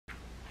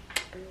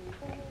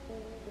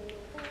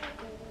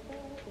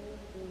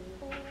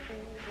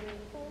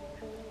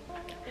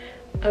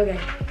Okay,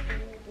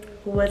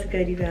 what's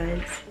good, you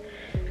guys?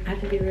 I have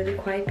to be really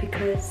quiet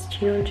because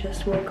Chino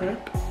just woke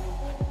up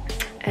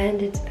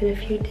and it's been a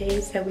few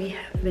days that we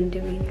have been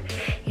doing,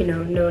 you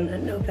know, no Nut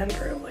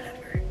November or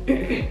whatever.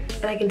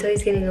 And I can tell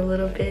he's getting a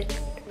little bit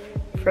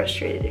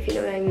frustrated, if you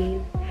know what I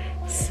mean.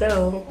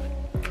 So,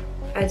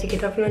 as you can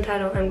tell from the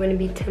title, I'm going to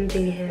be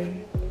tempting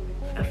him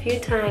a few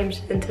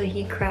times until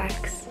he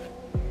cracks.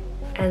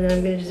 And then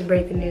I'm going to just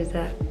break the news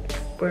that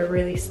we're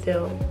really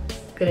still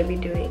going to be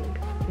doing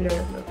no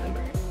Nut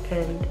November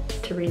and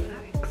to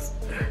relax.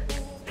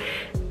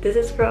 This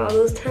is for all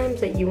those times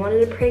that you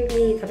wanted to prank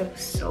me, that it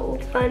was so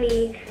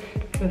funny,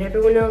 and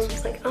everyone else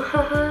was like, oh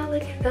haha,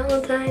 look at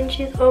Valentine,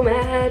 she's so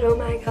mad, oh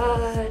my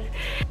god.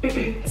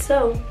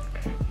 So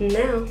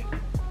now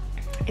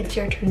it's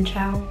your turn,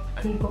 Chow.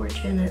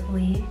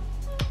 Unfortunately,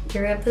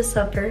 you're gonna have to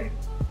suffer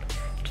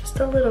just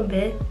a little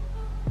bit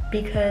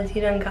because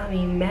you done got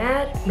me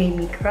mad, made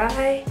me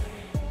cry,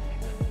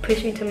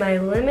 pushed me to my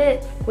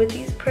limit with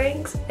these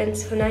pranks, and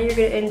so now you're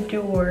gonna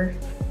endure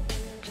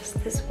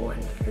just this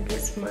one for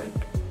this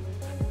month.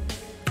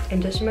 And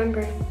just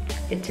remember,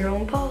 it's your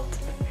own fault.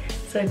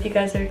 So if you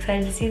guys are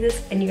excited to see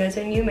this and you guys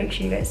are new, make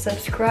sure you guys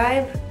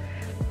subscribe,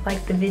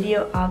 like the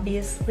video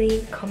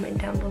obviously, comment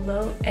down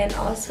below, and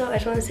also I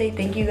just want to say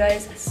thank you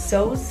guys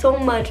so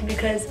much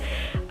because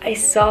I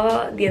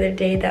saw the other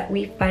day that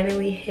we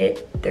finally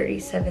hit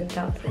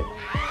 37,000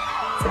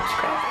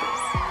 subscribers.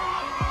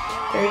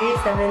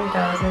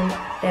 37,000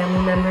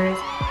 family members,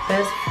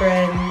 best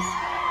friends,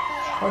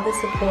 all the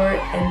support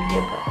and the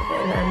above,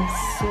 and I'm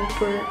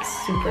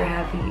super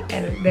happy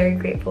and very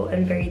grateful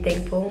and very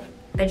thankful.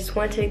 I just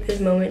want to take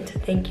this moment to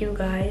thank you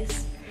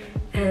guys,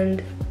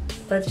 and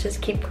let's just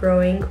keep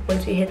growing.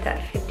 Once we hit that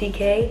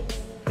 50K,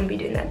 I'm gonna be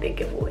doing that big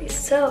giveaway.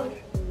 So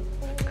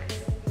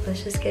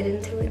let's just get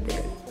into it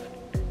then.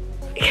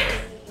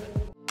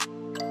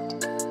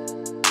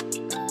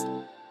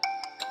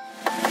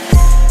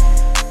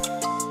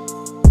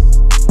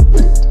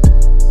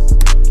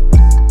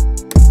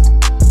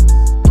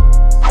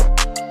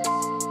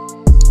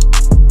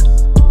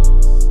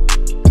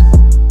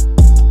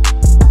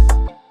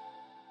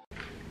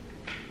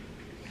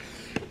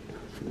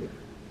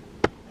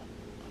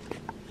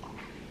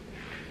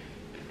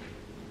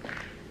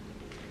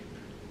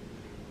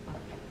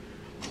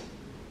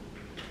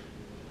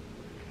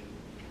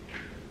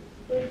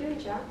 What are you doing,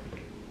 Chow?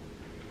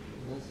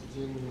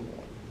 Messaging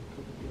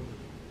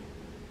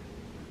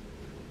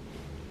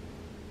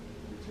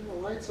turn the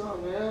lights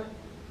on, man.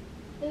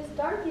 It's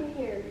dark in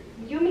here.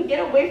 You and me, get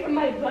away from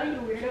my buddy, you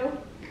weirdo.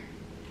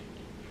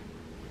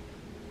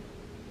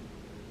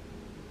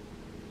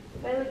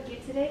 Do I look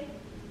cute today?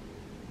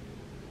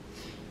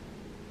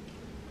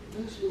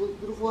 Yes, you look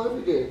beautiful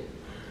every day.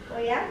 Oh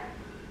yeah?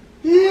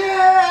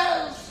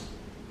 Yes!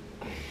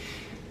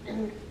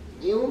 And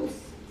you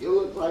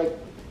look like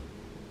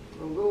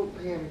a little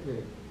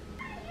pancake.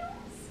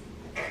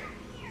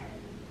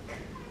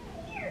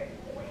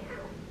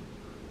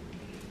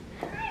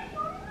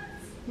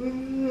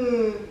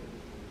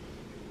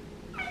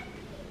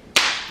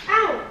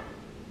 Ow!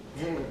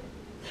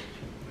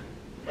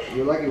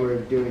 You're lucky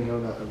we're doing no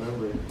Nut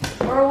November.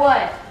 Or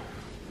what?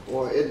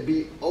 Or it'd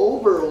be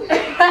over with.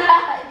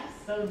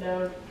 So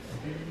dumb.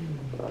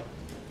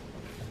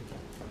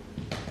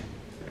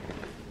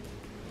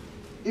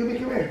 Yumi,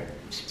 come here.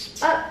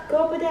 Up, go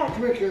up with Dad.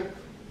 Come here, Kira.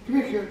 Come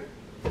here,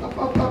 Kira. Up,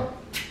 up, up.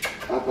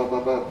 Up, up,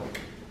 up, up.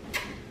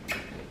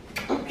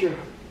 Up, Kira.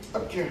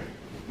 Up, Kira.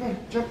 Come on,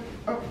 jump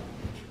up.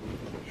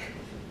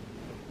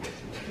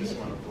 I just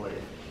want to play.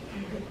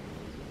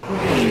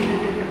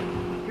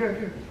 Kira,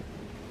 Kira.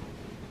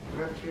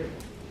 Grab Kira.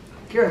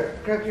 Kira,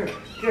 grab Kira.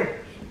 Kira.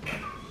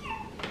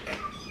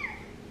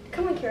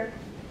 Come on, Kira.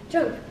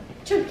 Jump.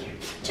 Jump, Kira.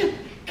 Jump.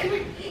 Come on.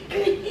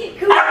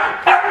 Come on. Come on. Come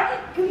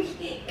on.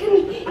 Come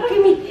on.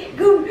 Come on.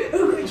 Go.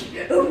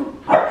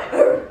 Oh,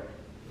 oh.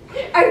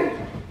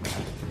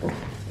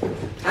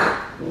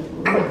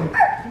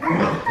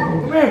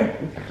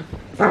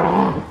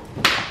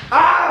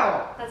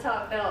 Ow! That's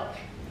how it felt.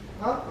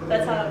 Huh?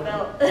 That's how it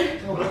felt.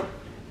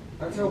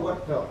 That's how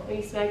what felt? When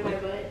you smacked my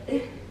butt.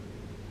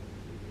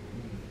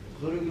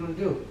 What are we gonna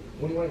do?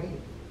 What do you want to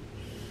eat?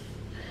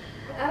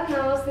 I don't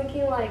know, I was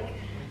thinking like I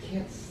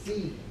can't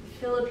see.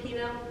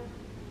 Filipino,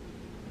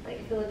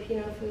 like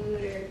Filipino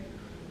food or...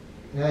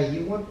 Now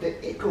you want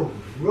the egg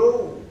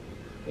roll.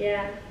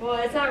 Yeah, well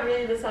it's not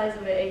really the size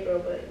of an egg roll,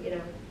 but you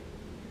know.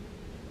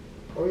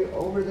 Are we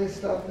over this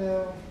stuff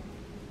now?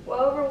 Well,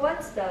 over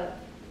what stuff?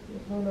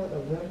 It's not a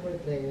November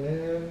thing,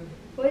 man.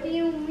 What do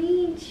you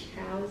mean,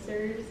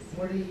 trousers?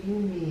 What do you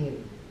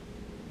mean?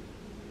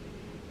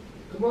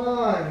 Come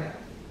on.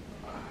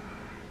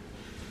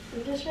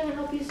 I'm just trying to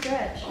help you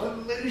stretch.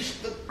 Unleash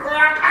the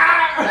crack.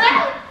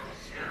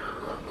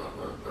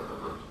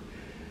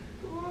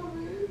 Come on,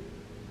 man.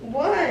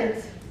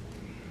 What?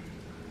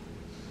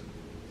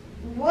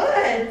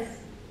 What?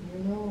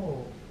 You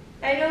know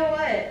I know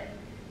what.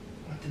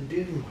 what to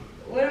do.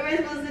 What am I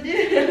supposed to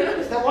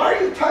do? Now why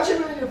are you touching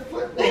me with your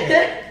foot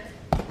there?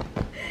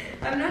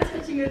 I'm not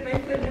touching with my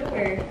foot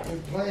nowhere. You're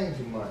playing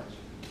too much.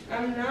 I'm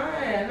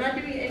I'm not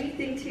doing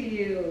anything to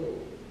you.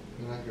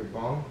 You like your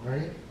bone?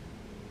 Ready?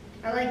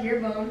 I like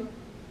your bone.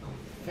 Go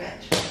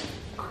fetch.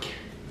 Okay.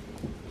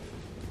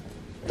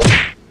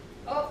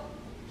 Oh,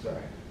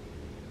 Sorry.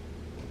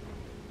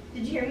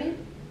 did you hear me?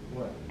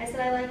 What? I said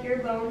I like your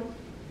bone.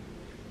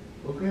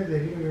 Okay,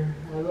 then here.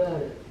 How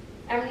about it?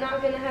 I'm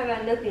not gonna have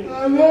at nothing.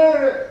 How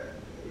about it?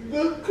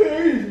 Go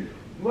crazy.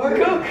 Why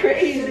Go are you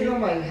crazy. sitting on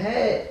my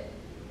head?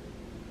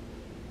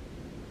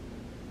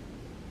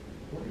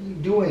 What are you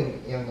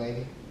doing, young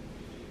lady?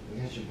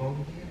 You got your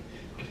bone again?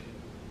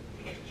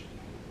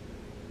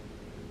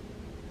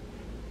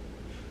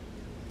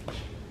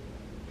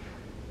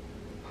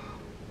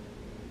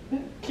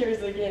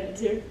 Yours again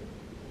too.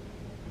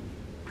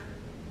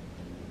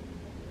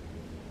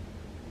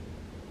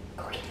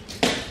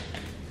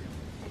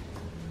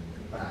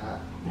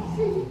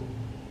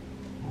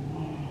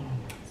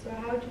 So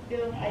how would you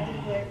feel if I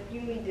did what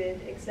you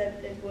did,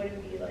 except it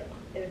wouldn't be like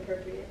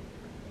inappropriate?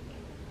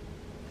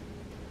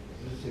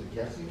 Is this a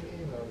guessing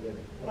game or good?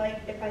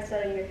 Like if I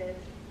sat on your head,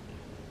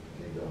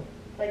 Okay, go.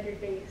 like your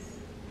face.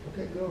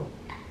 Okay, go.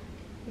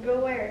 Go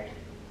where?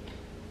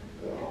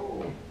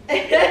 Go.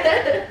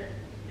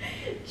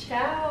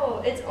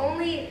 Ciao.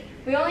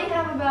 We only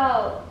have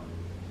about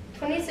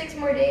 26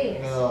 more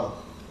days. Ugh.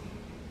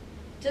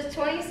 Just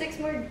 26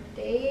 more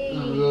days.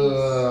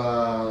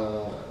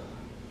 Ugh.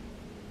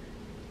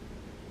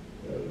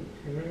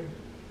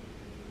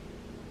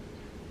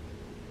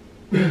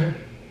 Okay.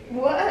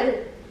 What?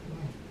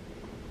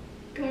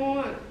 Come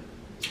on.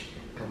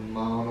 Come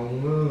on, old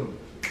move.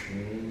 You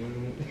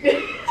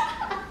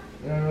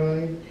know what I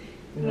mean?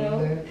 You know what I'm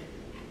saying?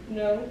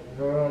 No. You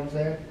know what I'm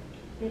saying?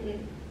 Mm-mm.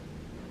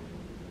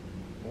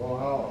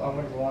 Well, how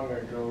much longer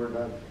until we're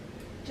done?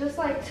 Just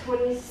like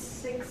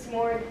 26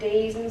 more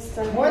days and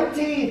stuff.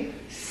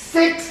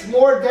 26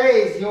 more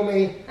days,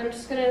 Yumi. I'm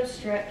just gonna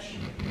stretch.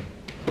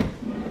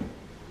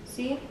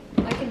 See?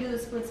 I can do the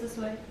splits this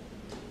way.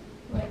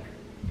 Like,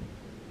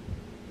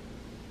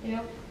 you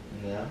know?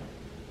 Yeah.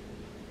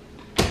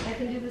 I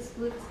can do the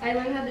splits. I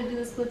learned how to do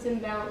the splits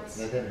and bounce.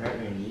 That didn't hurt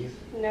your knees?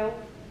 No.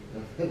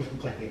 It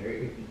looked like it hurt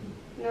you.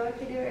 No, I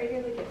can do it right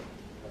here. Look at.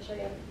 I'll show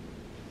you.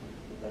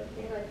 Go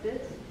here like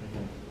this.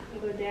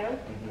 And go down.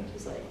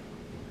 Just like.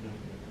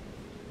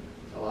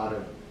 A lot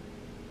of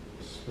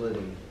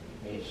splitting.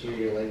 Make sure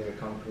your legs are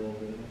comfortable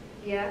moving.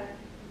 Yeah.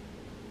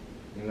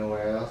 You know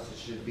where else it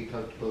should be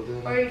comfortable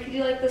doing? Or you could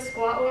do like the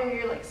squat one where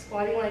you're like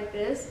squatting like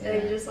this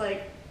and you just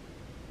like,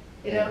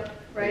 you know,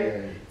 right? Yeah.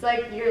 It's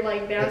like you're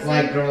like bouncing. It's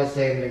like girls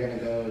saying they're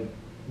gonna go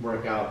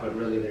work out, but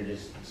really they're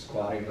just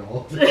squatting the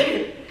whole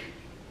time.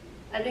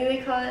 I think they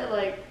call it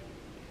like,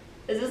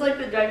 is this like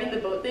the driving the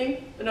boat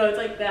thing? No, it's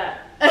like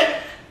that.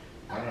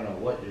 I don't know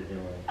what you're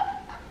doing.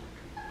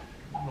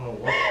 I don't know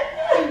what.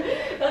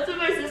 That's what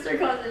my sister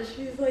calls it.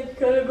 She's like,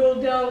 gotta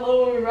go down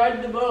low and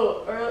ride the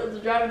boat, or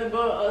drive the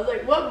boat. I was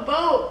like, what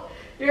boat?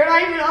 You're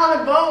not even on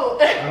a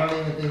boat. I don't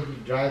even think you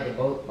drive the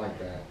boat like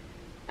that.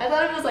 I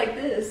thought it was like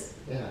this.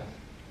 Yeah.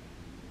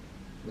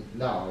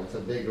 No, it's a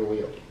bigger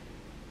wheel.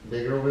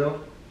 Bigger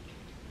wheel?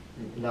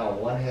 No,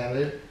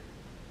 one-handed,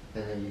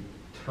 and then you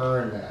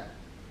turn that.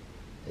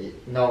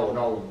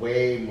 No,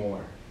 way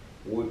more.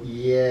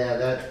 Yeah,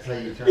 that's how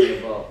you turn the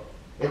boat.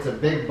 It's a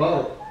big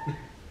boat.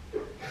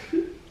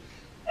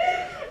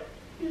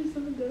 You're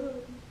so dumb.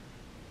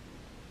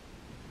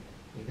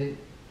 You think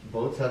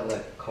boats have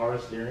like car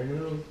steering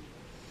wheels?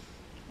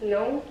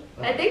 No,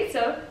 I think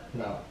so.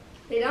 No.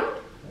 They don't?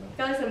 No.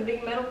 Got like some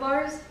big metal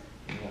bars?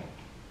 No.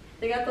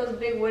 They got those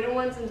big wooden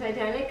ones in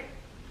Titanic?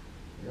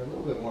 You're a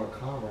little bit more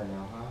calmer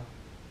now, huh?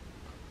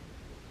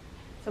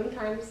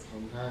 Sometimes.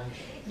 Sometimes.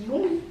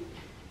 Yumi,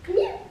 come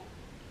here.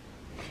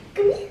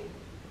 Come here.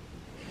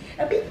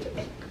 A bit.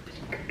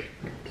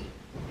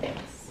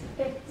 Thanks.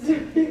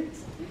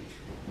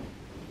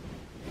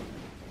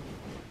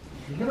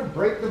 You're gonna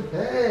break the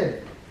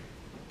bed.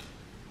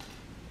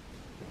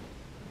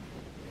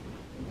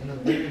 In a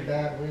very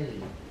bad way.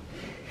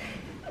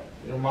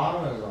 Your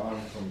mama is on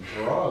some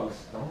drugs.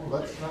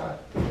 Let's not.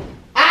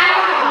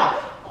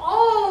 Ow!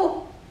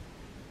 Oh!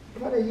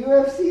 What a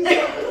UFC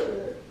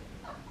stuff.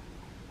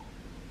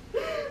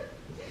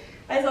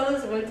 I saw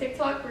this one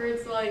TikTok where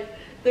it's like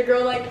the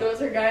girl like throws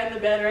her guy in the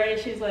bed, right?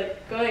 And she's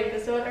like going like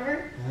this or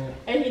whatever.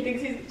 And he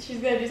thinks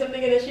she's gonna do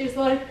something, and then she's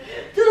like,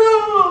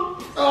 no!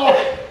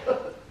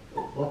 Oh!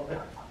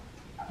 What?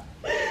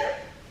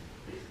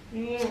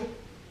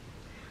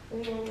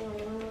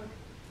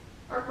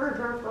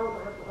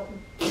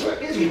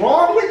 What is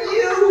wrong with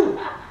you?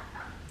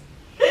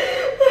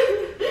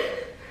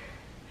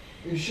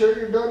 You sure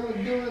you're done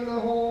with doing the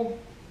whole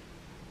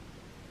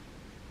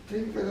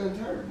thing for the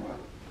entire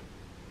month?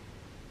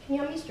 Can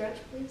you help me stretch,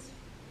 please?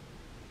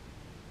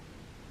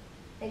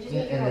 I just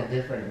Yeah, need your in a help.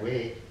 different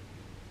way.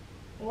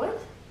 What?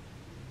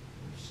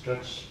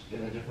 Stretch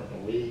in a different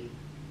way.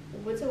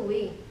 What's a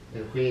wee?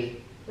 The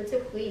way. What's a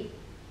wee?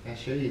 I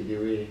show you the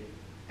way.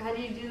 How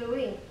do you do the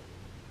wee?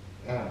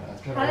 I don't know,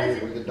 that's kind How of does weird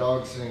it- with the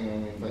dog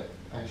singing, but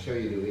I show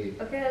you the way.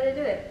 Okay, how do I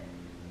do it?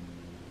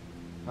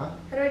 Huh?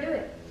 How do I do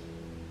it?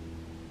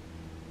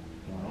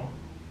 Well,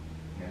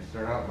 I'm gonna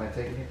start out by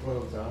taking your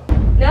clothes off.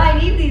 No, I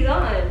need these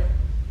on.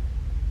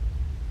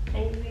 I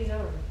need these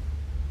on.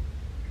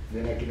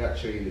 Then I cannot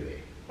show you the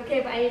way.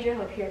 Okay, but I need your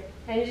help here.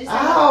 I need you to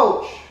stand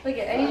Ouch! up. Look,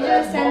 I need you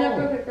to stand up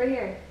real quick right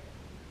here.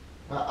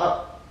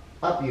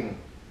 Up you.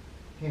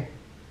 Here.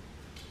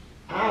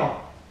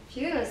 Ow!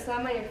 She's gonna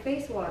slam on your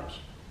face, watch.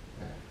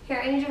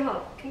 Here, I need your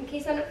help. Can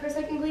you stand up for a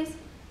second, please?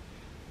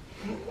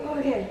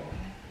 Okay.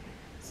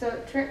 So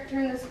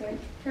turn this way.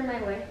 Turn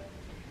my way.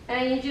 And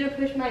I need you to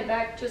push my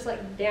back just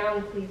like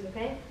down, please,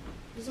 okay?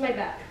 Just my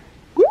back.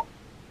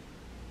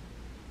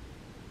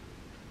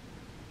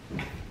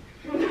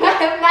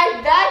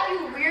 My back, you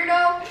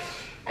weirdo!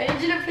 I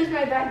need you to push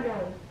my back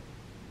down.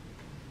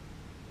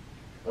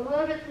 A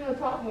little bit from the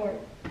top more.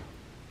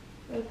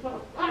 From the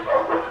top.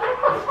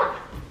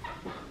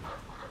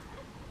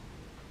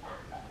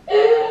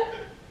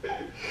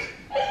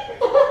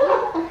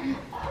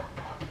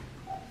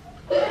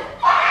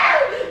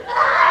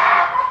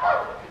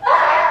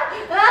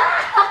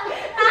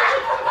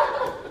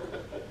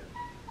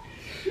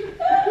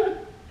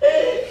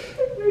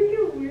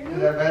 Is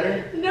that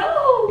better?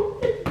 No!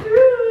 It's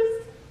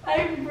bruised!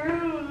 I'm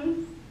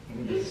bruised.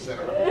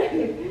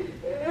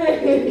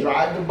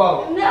 Drive the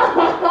boat.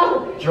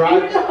 No!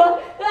 Drive. You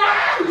don't,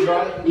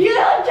 Drive. you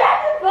don't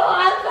drive the boat!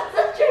 I'm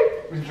supposed to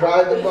drive.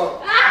 Drive the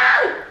boat.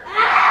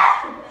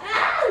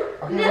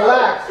 Okay, No,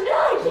 relax. No, I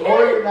The can't.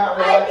 more you're not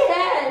relaxed, I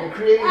can't. you're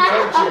creating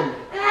tension.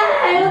 I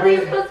don't think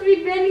it's supposed to be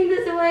bending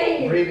this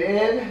way. Breathe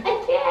in I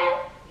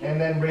can't. and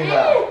then breathe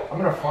out. I'm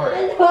gonna fart.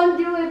 Don't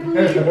do it,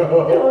 please.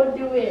 Don't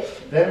do it.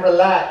 Then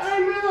relax.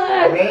 I'm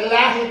relaxed.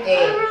 Relax.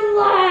 I'm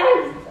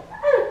relaxed.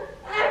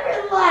 I'm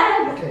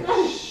relaxed. Okay.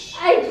 Shh.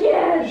 I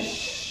can't.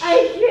 Shh. I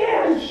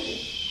can't.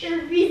 Your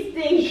feet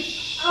stink.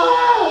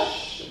 Ah,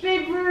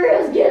 big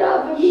burritos, get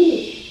off of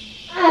me.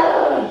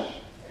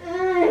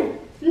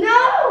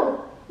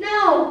 No. No.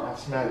 Now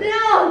smell it.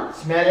 No.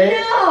 Smell it.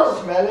 No.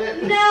 Smell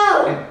it.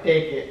 No. And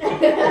take it.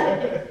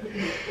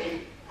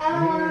 I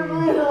don't want to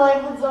believe the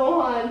light was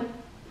so hot.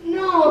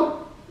 No.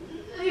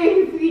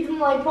 Your feet smell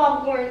like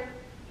popcorn.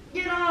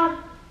 Get off.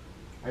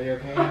 Are you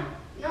okay?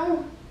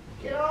 No.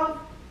 Get off.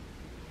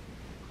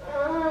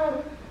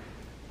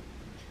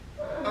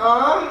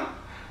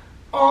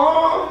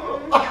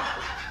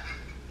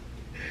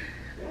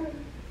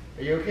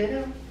 Are you okay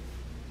now?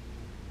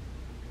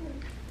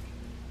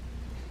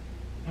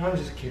 I'm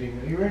just kidding.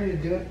 Are you ready to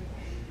do it?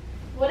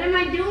 What am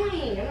I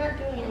doing? I'm not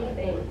doing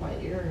anything. My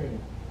earring.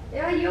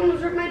 Yeah, you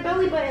almost ripped my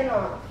belly button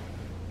off.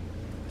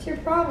 What's your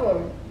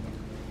problem?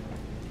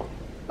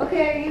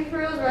 Okay, are you for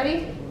reals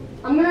ready?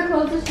 I'm gonna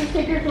close this, just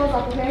take your clothes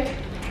off, okay?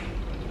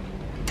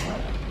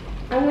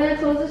 I'm gonna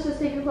close this, just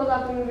take your clothes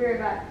off and we'll be right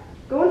back.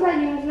 Go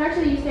inside, you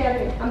actually you stay out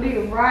here. I'm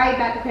gonna be right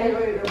back,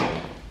 okay?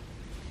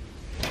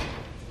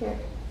 Here.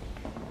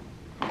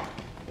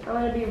 I'm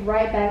gonna be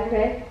right back,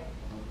 okay?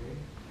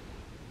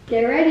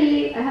 Get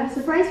ready, I have a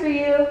surprise for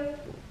you.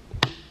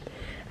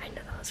 I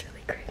know that was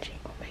really cringy.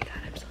 Oh my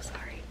god, I'm so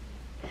sorry.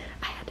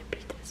 I had to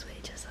beat this way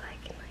just so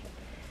I can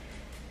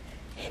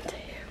like hint to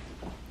him.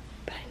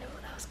 But I know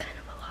that was kind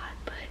of a lot,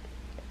 but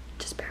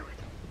just bear with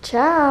me.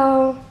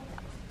 Ciao.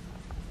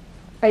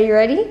 Are you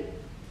ready?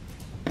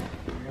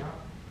 Yeah.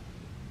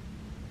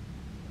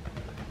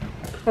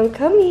 I'm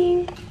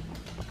coming.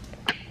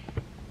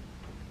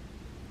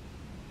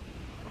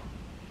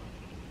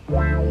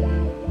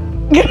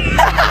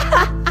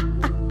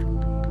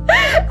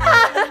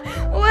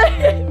 What?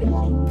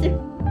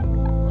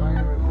 Why are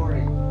you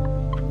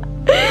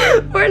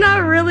recording? We're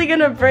not really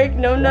gonna break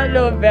No Nut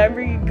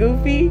November, you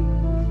goofy.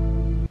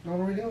 What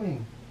are we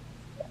doing?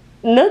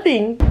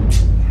 Nothing.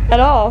 At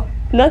all.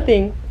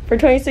 Nothing. For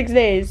 26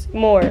 days.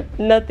 More.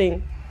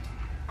 Nothing.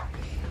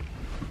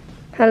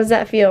 How does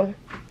that feel?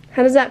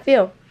 How does that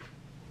feel?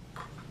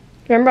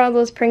 Remember all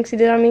those pranks you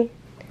did on me?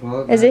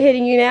 Well, Is it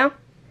hitting you now?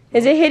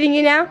 Is it hitting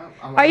you now?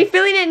 Are you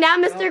feeling it now,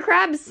 Mr. No.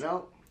 Krabs?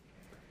 No.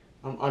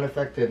 I'm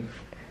unaffected.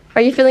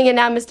 Are you feeling it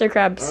now, Mr.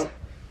 Krabs? Oh,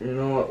 you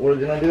know what we're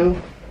gonna do?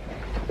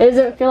 It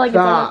doesn't feel like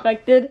Stop. it's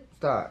unaffected.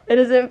 Stop. It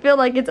doesn't feel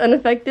like it's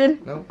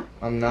unaffected. Nope.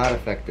 I'm not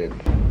affected.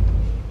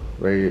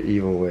 Where your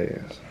evil ways.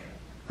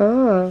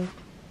 Oh.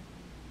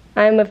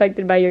 I'm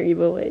affected by your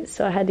evil ways,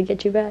 so I had to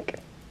get you back.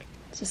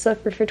 Just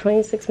suffer for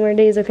 26 more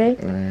days, okay?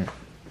 Alright.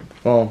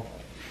 Well.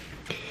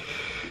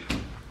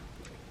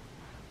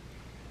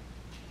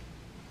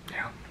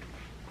 Yeah.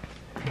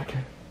 Okay.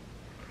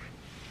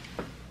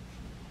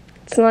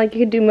 It's not like you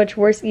could do much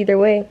worse either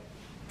way.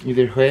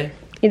 Either way.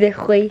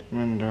 Either way. I'm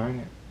enjoying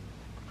it.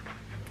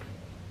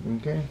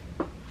 Okay.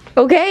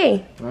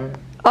 Okay. Alright.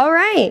 All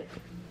right.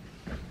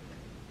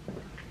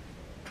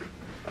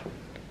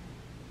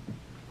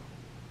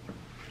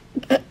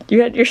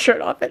 You had your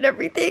shirt off and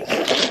everything.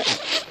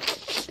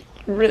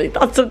 Really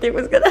thought something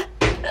was gonna